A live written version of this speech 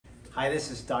Hi,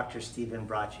 this is Dr. Stephen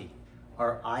Bracci.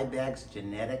 Are eye bags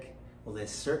genetic? Well,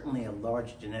 there's certainly a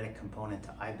large genetic component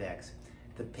to eye bags.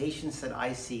 The patients that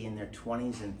I see in their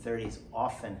 20s and 30s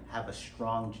often have a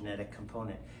strong genetic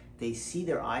component. They see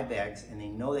their eye bags and they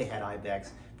know they had eye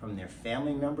bags from their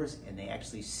family members, and they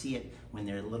actually see it when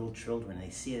they're little children. They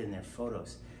see it in their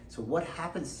photos. So what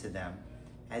happens to them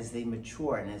as they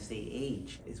mature and as they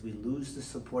age is we lose the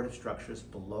supportive structures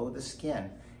below the skin,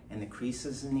 and the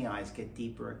creases in the eyes get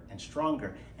deeper and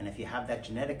stronger. And if you have that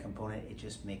genetic component, it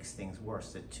just makes things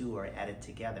worse. The two are added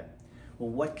together. Well,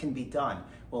 what can be done?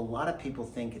 Well, a lot of people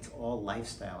think it's all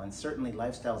lifestyle, and certainly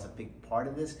lifestyle is a big part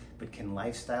of this, but can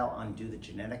lifestyle undo the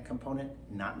genetic component?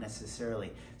 Not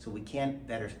necessarily. So we can't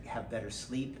have better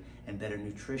sleep and better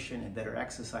nutrition and better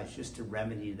exercise just to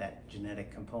remedy that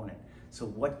genetic component. So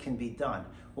what can be done?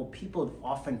 Well, people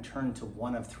often turn to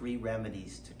one of three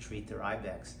remedies to treat their eye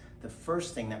bags. The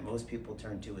first thing that most people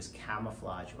turn to is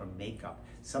camouflage or makeup,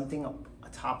 something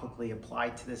topically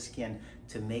applied to the skin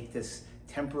to make this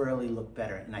temporarily look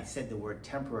better. And I said the word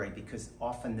temporary because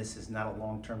often this is not a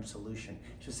long-term solution,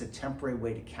 just a temporary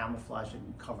way to camouflage it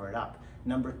and cover it up.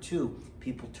 Number two,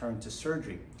 people turn to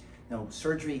surgery. Now,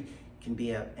 surgery can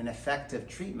be an effective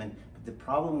treatment, but the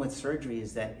problem with surgery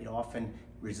is that it often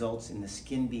results in the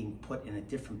skin being put in a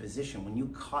different position. When you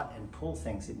cut and pull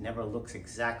things, it never looks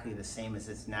exactly the same as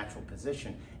its natural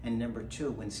position. And number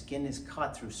two, when skin is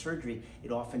cut through surgery,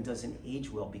 it often doesn't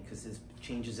age well because there's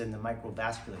changes in the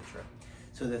microvasculature.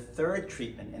 So the third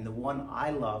treatment, and the one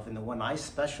I love and the one I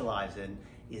specialize in,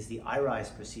 is the iris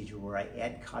procedure, where I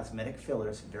add cosmetic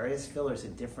fillers, various fillers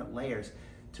in different layers,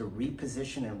 to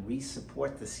reposition and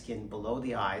re-support the skin below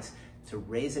the eyes to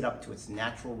raise it up to its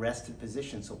natural rested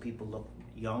position so people look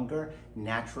younger,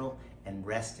 natural, and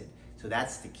rested. So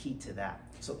that's the key to that.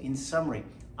 So in summary,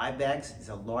 eye bags is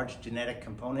a large genetic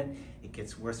component. It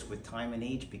gets worse with time and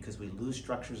age because we lose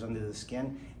structures under the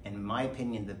skin. And in my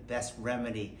opinion, the best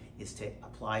remedy is to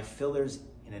apply fillers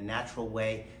in a natural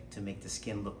way to make the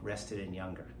skin look rested and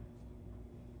younger.